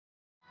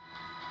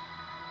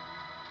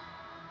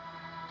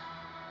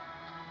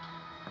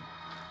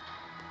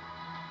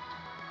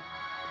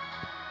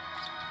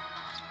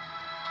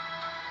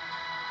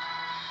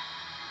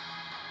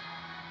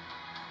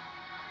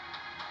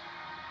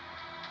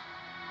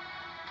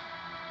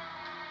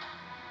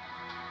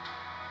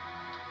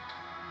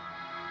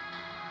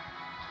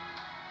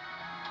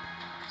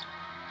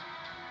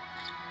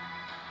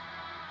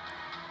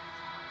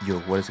Yo,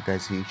 what is it,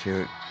 guys?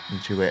 Ichigo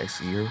X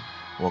here.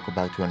 Welcome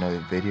back to another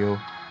video.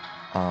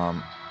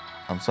 I'm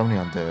summoning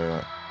on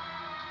the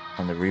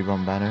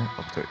rerun banner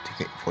of for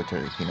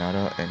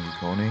Hinata and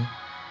Hikone.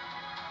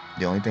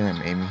 The only thing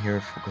I'm aiming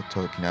here for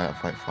Hinata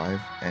Fight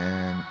 5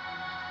 and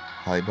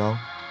HALIBEL.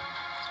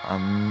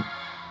 I'm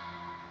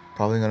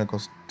probably gonna go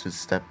to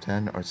step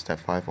 10 or step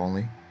 5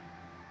 only,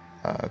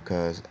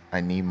 because I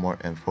need more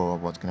info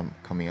of what's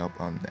coming up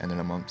on the end of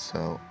the month.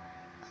 So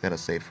I gotta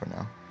save for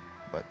now.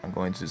 But I'm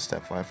going to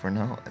step 5 for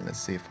now, and let's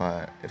see if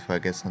I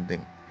get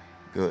something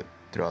good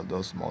throughout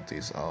those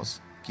multis. I'll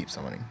keep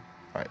summoning.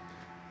 Alright,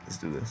 let's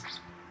do this.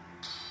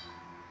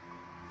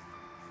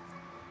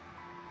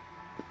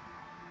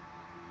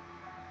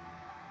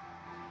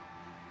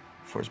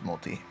 First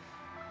multi.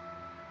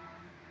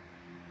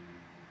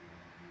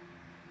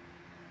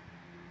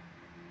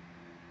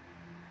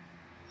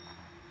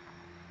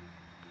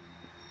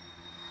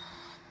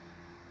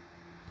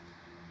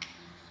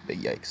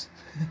 Big yikes.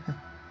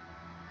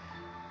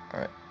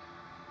 Alright.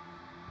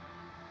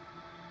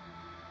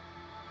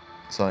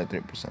 It's only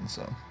 3%,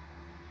 so.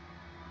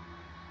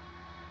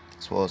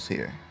 As well as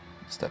here.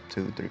 Step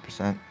 2,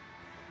 3%.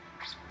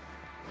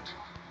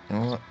 You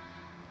know what?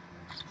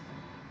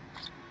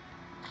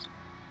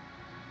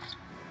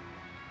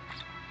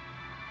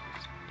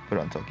 Put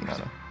it on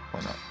Tokinata.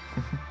 Why not?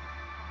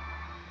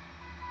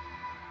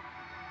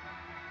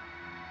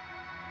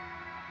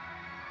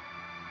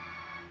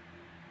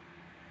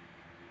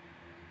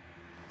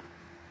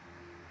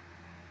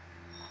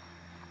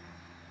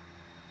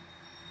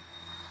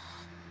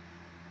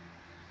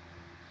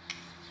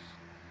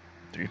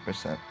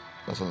 %.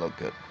 Doesn't look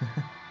good.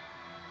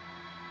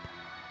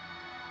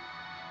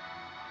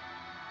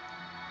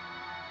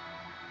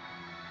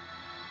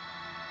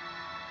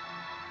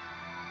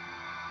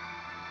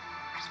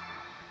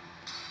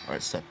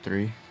 Alright, step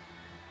 3.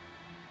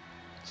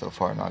 So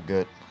far, not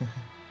good.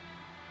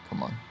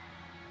 Come on.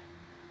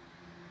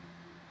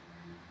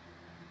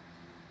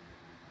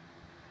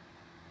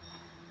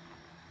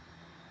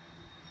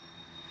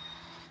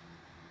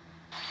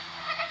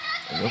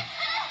 There you go.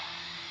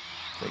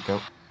 Take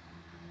out.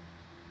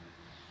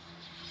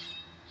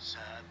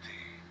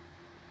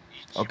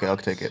 Okay, I'll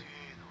take it.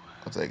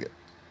 I'll take it.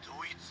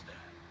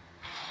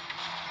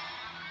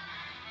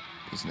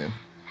 He's new.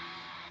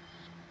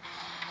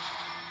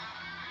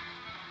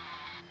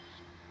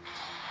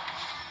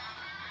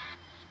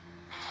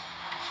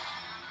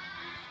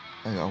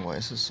 Hang on, why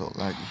is this so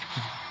laggy?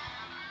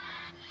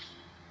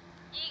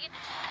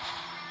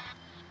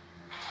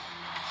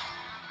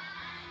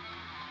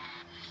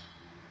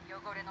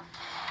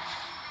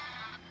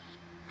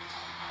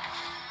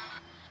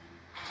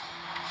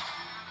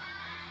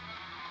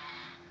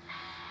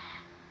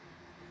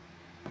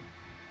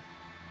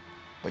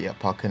 But yeah,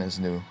 Pokken is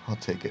new. I'll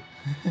take it.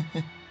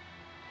 Here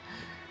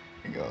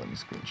you go, let me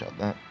screenshot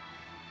that.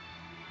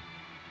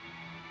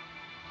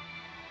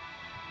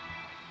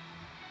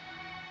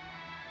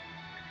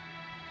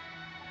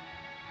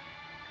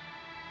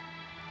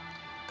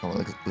 Come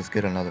on, let's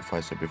get another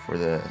 5-step before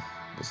the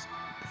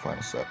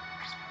final step.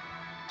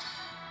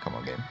 Come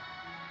on, game.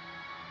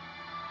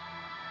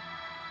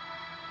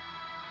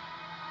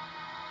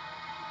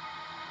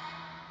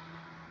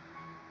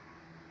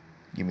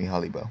 Give me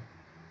HALIBEL.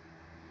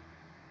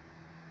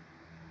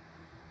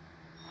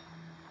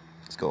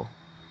 Let's go.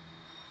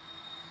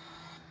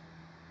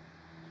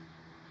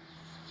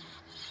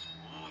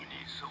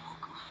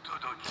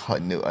 I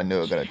knew I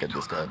gotta get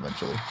this guy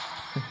eventually.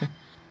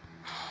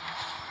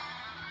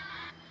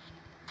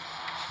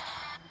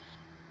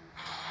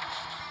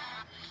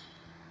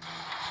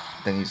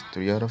 I think he's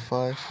 3 out of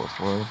 5 or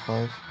 4 out of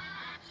 5.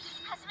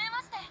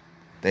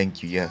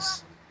 Thank you,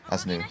 yes.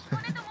 That's new.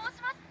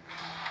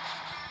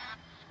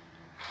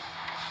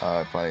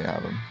 I finally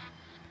have him.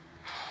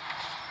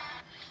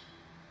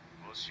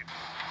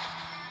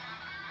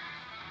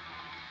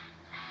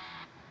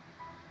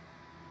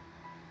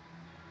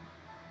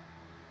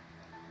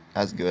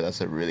 That's good.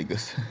 That's a really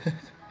good.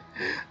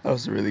 That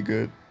was really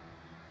good.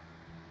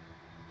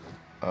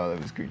 Let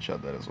me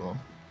screenshot that as well.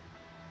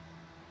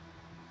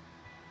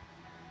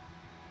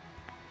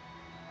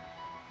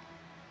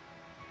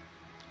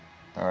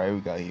 Alright, we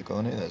got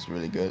Hikone. That's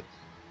really good.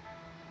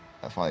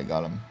 I finally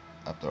got him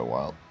after a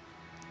while.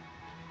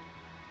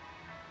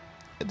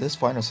 If this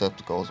final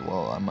step goes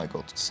well, I might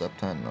go to step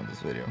 10 on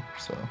this video.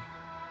 So,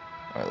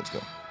 alright, let's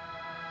go.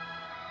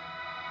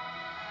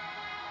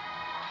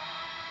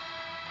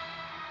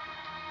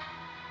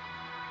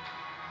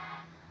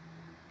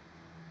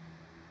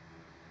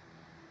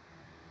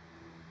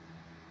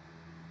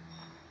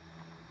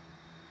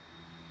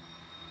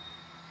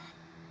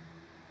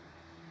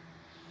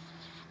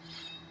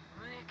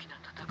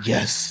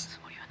 Yes!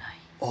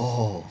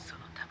 Oh!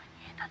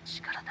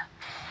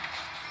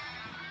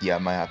 Yeah, I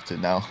might have to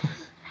now.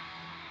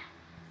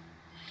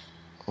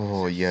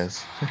 Oh,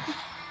 yes.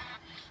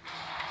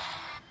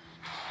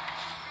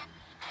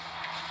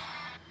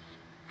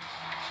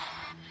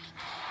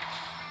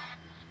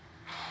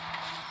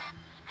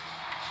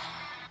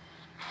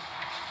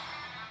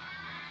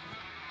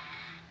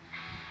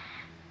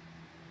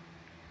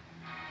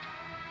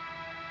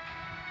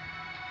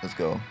 Let's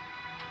go.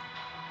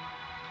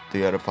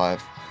 3 out of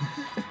 5.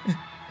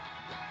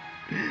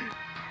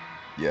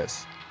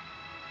 Yes.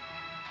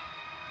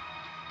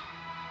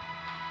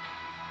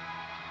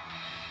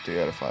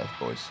 3 out of 5,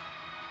 boys.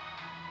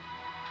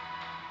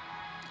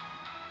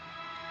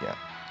 Yeah,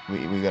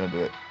 we gotta do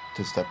it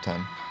to step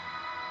 10.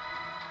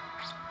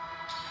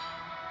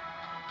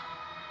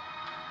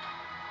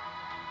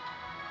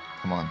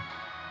 Come on.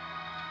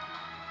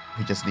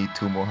 We just need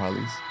 2 more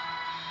Harleys.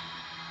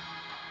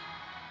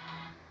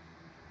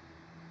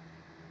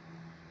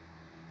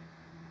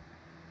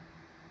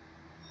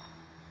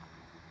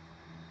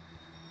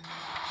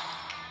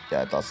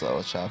 Yeah, I thought so. That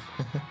was chaff.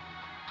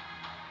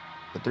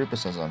 The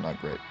 3% are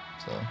not great,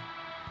 so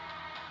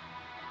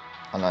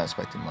I'm not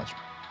expecting much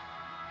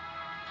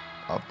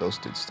of those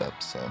 2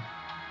 steps. So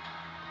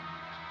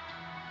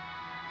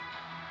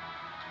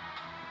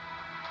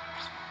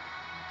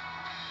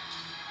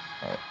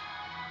alright.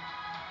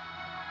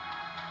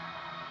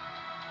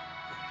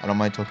 I don't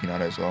mind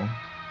Tokinata as well,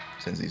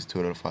 since he's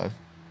 2 out of 5.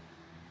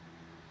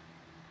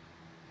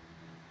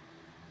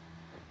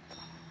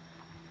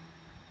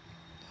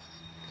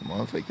 Come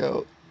on, fake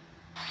out.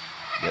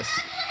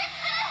 Yes.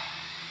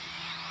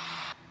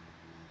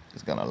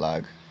 It's gonna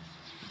lag.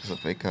 It's a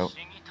fake out.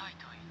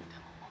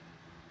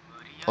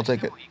 I'll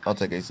take it. I'll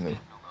take it. He's new.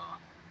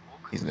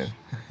 He's new.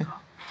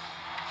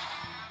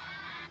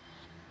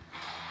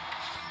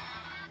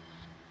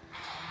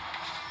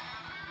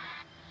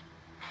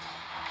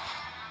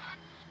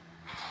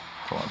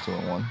 Come on, 2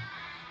 and 1.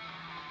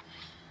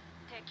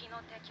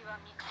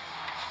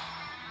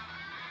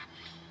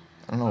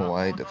 I don't know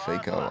why the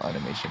fake out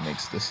animation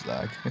makes this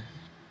lag.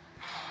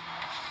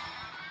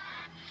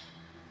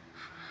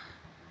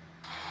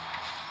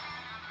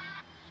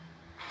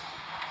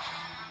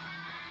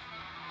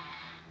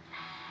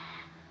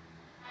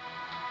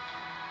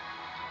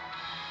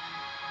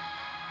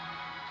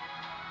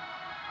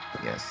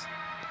 Yes.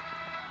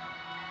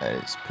 That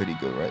is pretty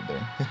good right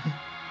there.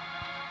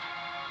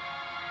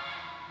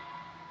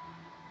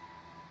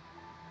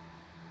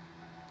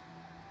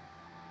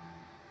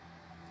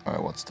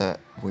 Alright, what's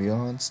that? We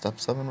on step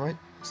 7, right?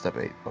 Step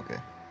 8, okay.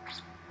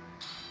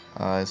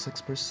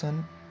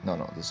 6%?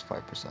 No, this is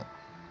 5%.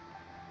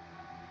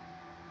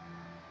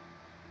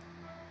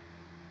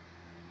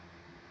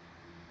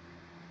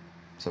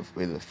 So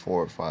either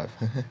 4 or 5.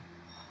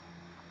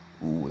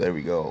 Ooh, there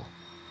we go.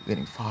 We're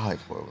getting 5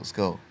 for it. Let's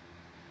go.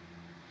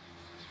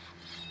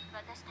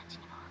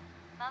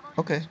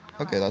 Okay,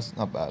 that's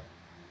not bad.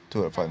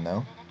 2 out of 5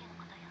 now.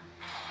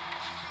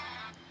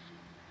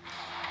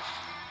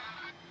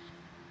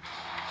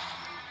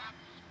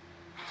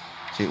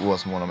 She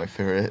was one of my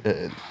favorite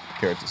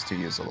characters to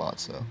use a lot,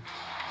 so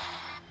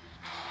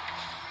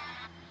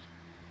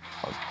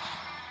I'll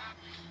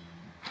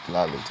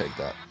gladly take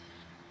that.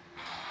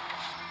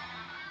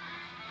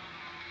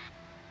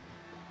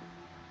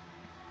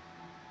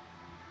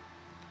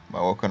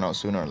 Might work on out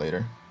sooner or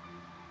later.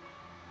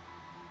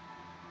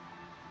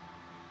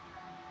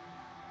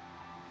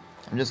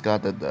 I'm just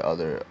glad that the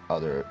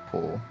other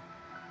pool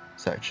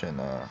section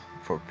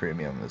for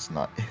premium is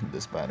not in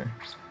this banner.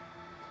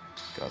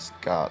 Because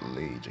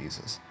godly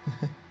Jesus.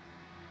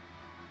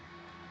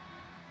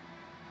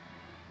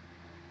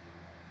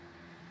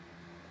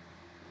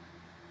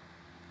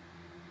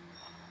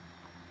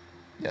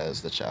 Yeah,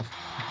 that's the chaff.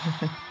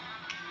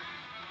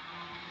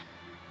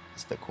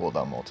 It's the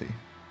cooldown multi.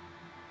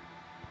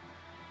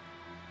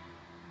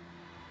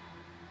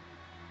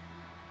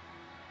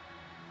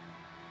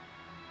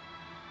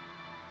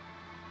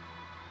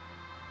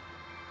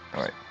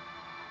 Alright.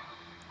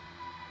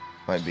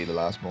 Might be the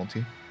last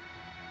multi.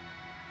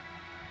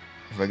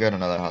 If I get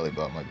another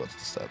HALIBEL, I might go to the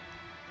step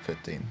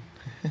 15.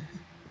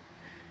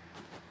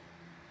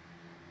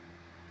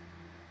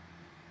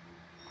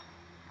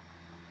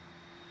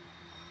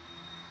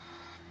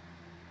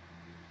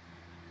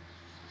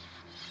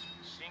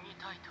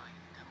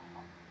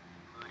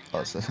 Oh,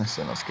 it's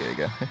Senosuke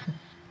again.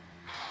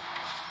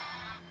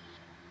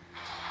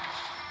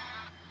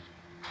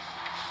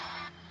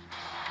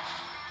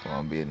 Come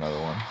on, be another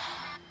one.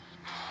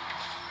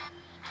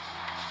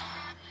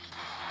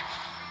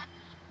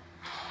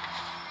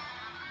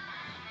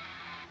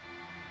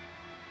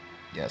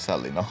 Yeah,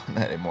 sadly, no,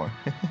 not anymore.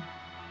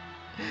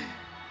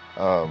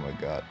 Oh my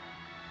god.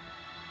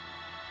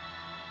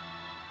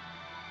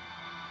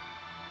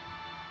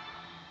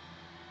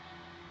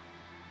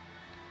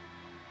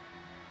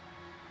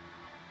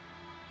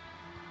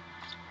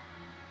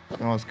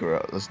 No, let's go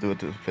out. Let's do it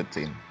to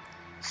 15.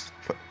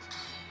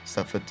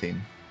 Step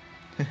 15.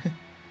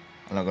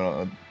 I'm not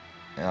gonna.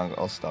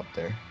 I'll stop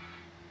there.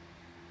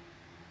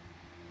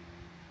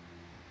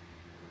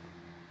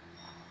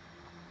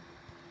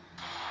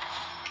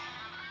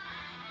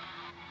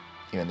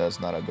 Even though it's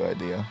not a good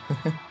idea.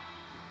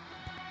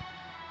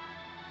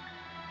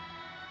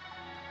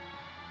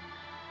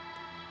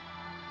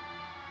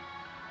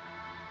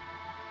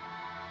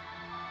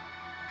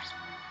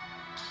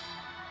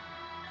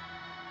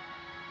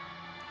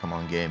 Come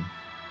on, game.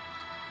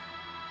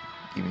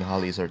 Give me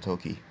Hollies or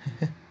Toki.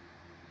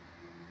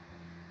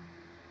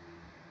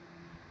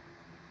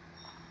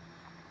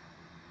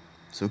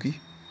 Suki,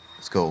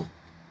 let's go.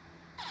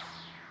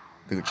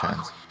 Bigger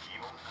chance.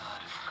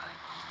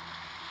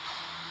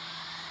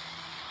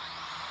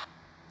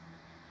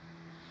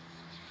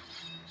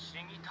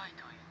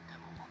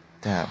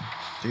 Damn,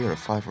 3 out of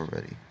 5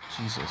 already.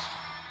 Jesus.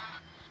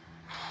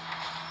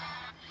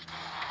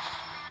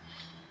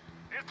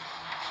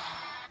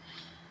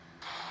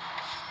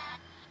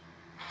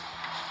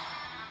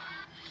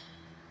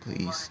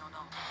 Please.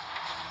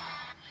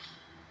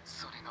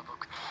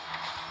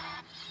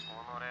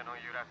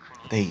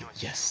 They,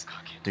 yes.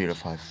 3 out of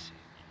 5.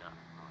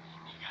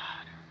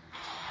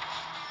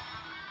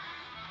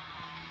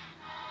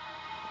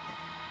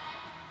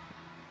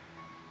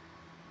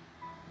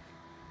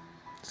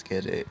 Let's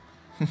get it.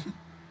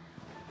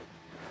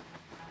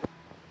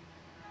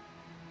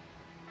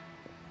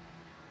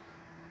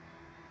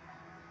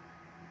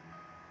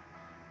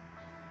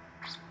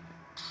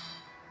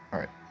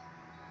 Alright.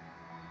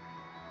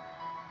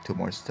 2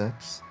 more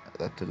steps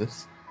after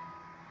this.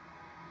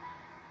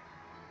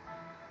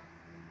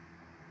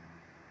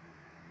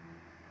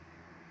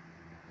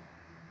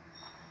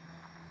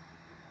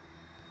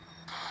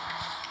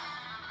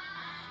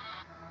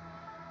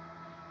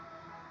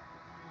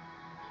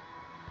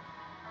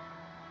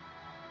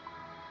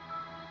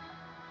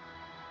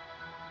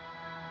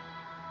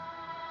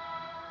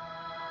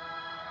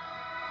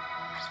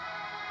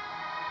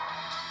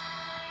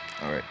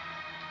 Alright.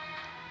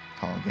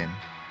 Come on, game.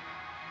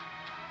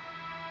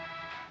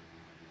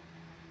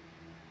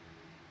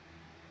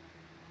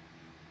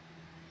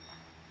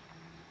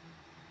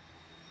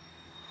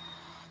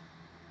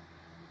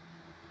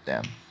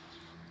 Damn.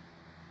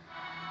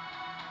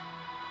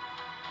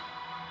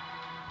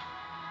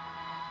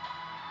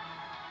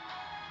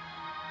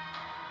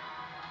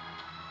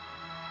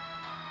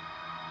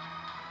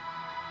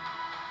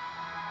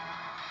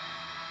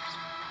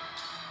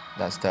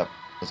 Last step.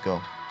 Let's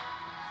go.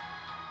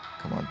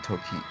 Come on,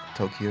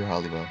 Tokyo or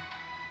HALIBEL.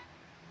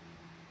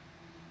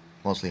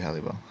 Mostly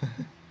HALIBEL.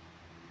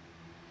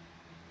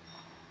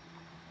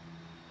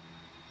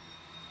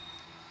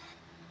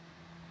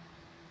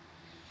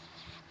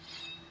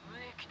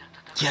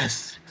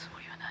 Yes!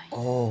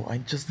 Oh, I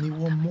just need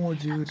one more,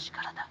 dude.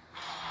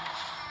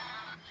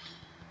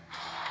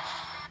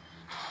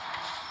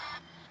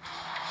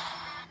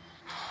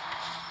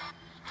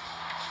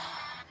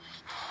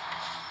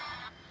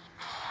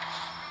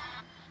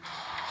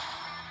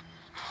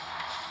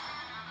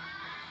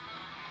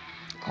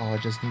 Oh, I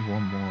just need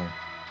one more.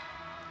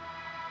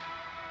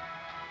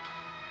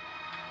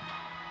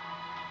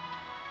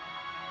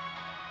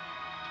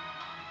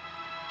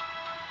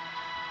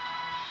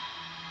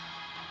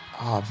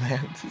 Oh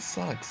man, this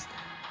sucks.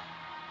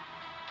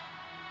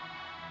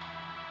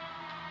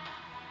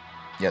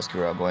 Yes,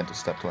 Kira, going to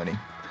step 20.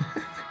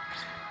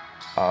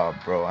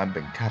 Bro, I've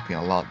been capping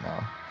a lot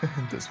now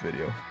in this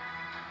video.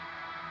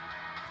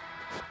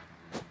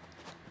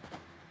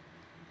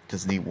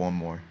 Just need one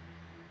more.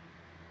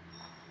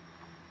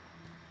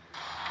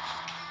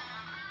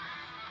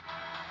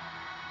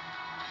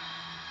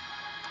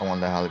 I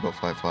want that HALIBEL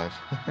 5-5.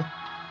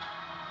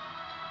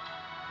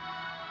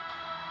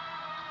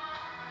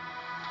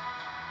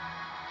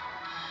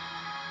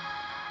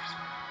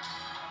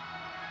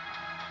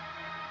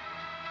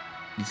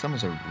 These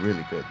summons are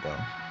really good though.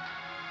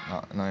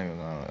 Not even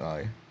gonna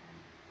lie.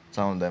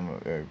 Some of them are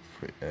very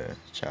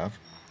chaff,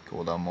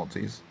 cooldown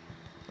multis.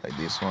 Like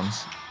these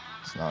ones,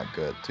 it's not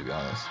good to be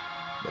honest.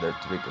 But they're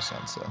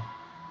 3%, so.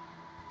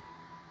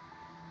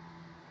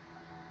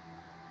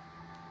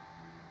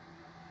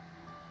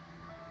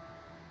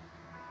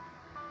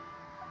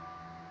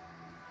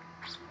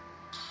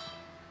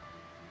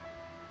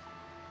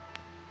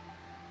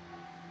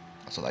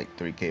 So like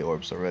 3k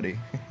orbs already.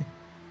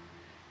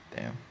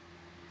 Damn.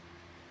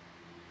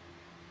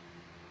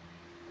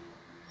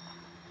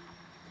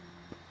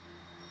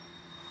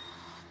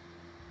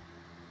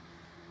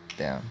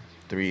 Damn.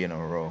 3 in a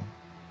row.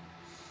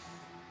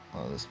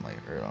 Oh, this might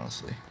hurt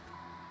honestly.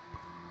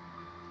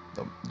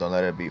 Don't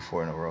let it be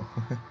 4 in a row.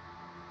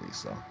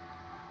 Please don't.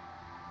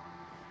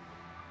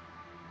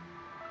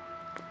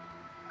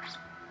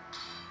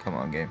 Come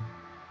on, game.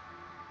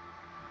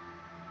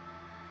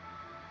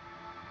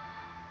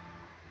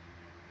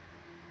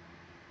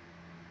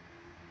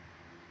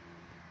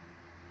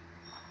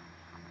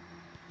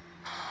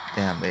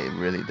 Damn, it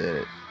really did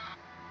it.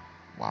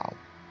 Wow.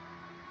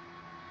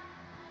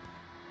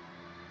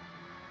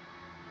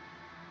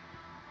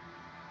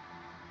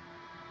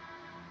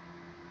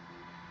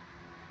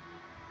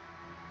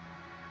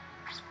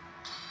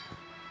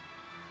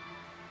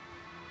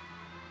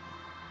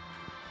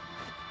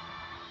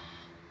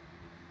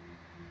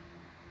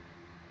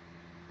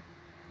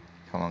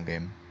 Come on,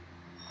 game.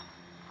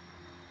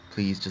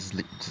 Please, just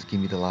give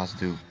me the last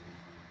dupe.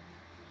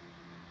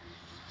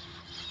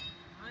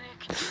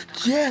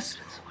 Yes!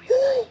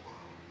 Oh,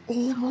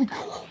 oh my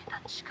god!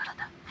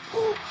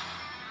 Oh,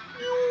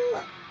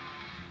 yo!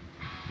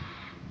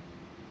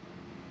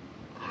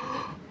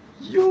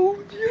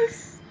 Yo,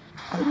 yes!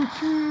 I don't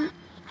care.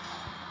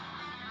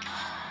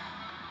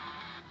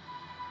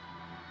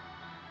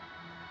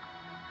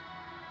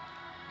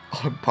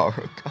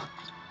 Power gun.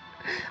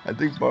 I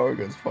think Power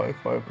gun's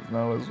 5-5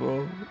 now as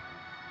well.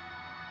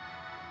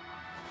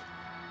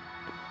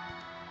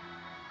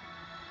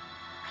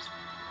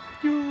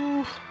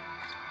 Yo.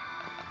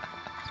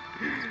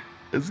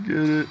 Let's get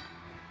it.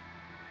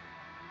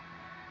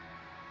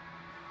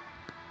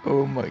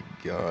 Oh my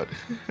god.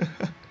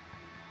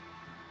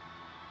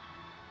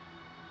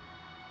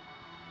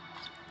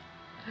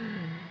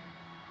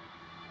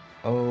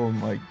 Oh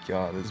my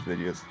god, this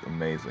video is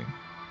amazing.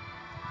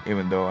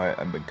 Even though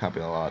I've been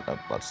copying a lot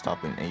about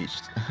stopping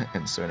H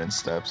in certain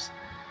steps,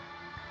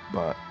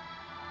 but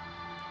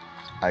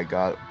I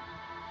got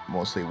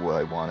mostly what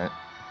I wanted.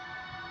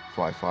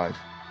 5-5.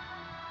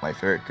 My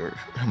favorite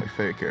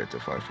character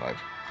 5-5.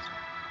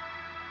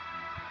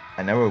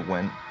 I never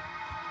went,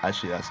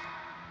 actually that's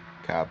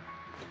cap.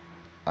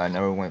 I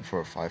never went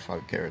for a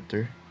 5-5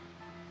 character.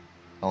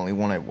 The only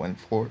one I went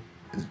for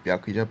is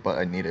Byakuya, but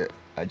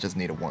I just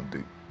needed one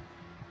dupe.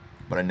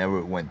 But I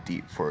never went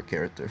deep for a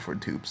character for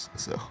dupes,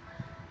 so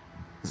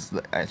this is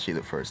actually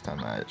the first time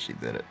I actually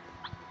did it.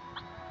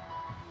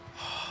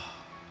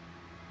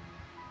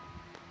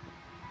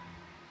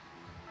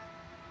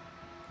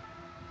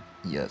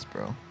 Yes,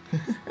 bro.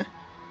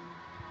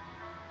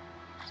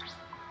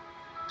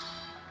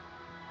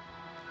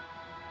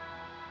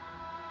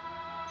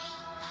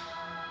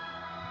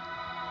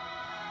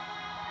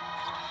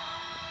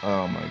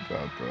 Oh my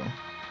god, bro.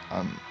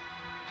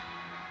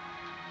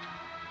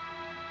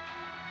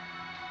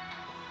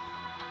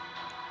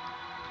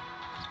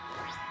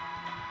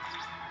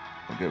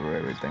 I'll give her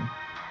everything.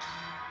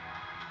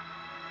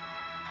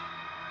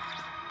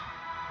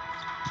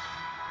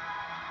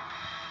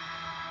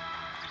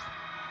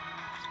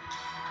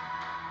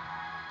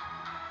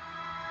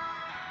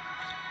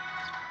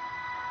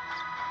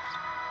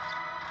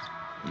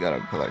 You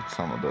gotta collect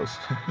some of those.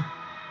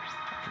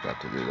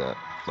 Forgot to do that.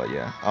 But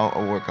yeah,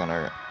 I'll work on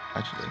her.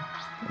 Actually,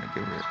 I'm gonna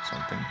give her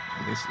something.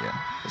 At least, yeah.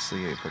 Let's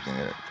see if I can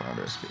get it find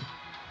a recipe.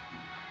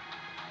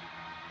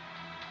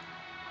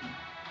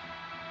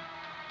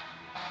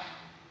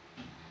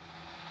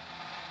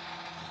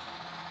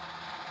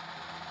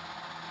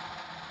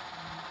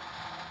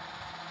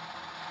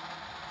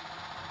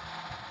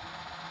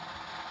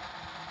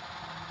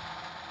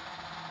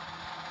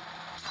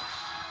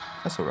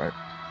 That's alright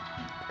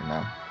for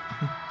now.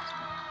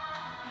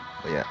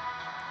 But yeah,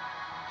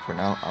 for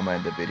now, I'm gonna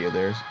end the video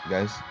there,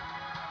 guys.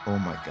 Oh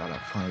my god, I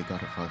finally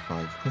got a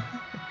 5-5.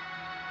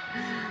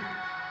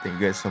 Thank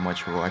you guys so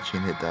much for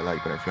watching. Hit that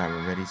like button if you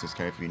haven't already.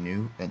 Subscribe if you're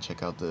new, and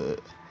check out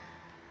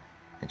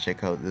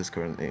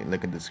Discord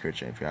link in the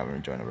description if you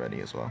haven't joined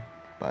already as well.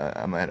 But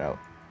I'm gonna head out.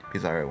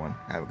 Peace out, everyone.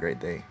 Have a great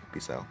day.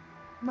 Peace out.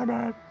 Bye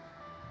bye.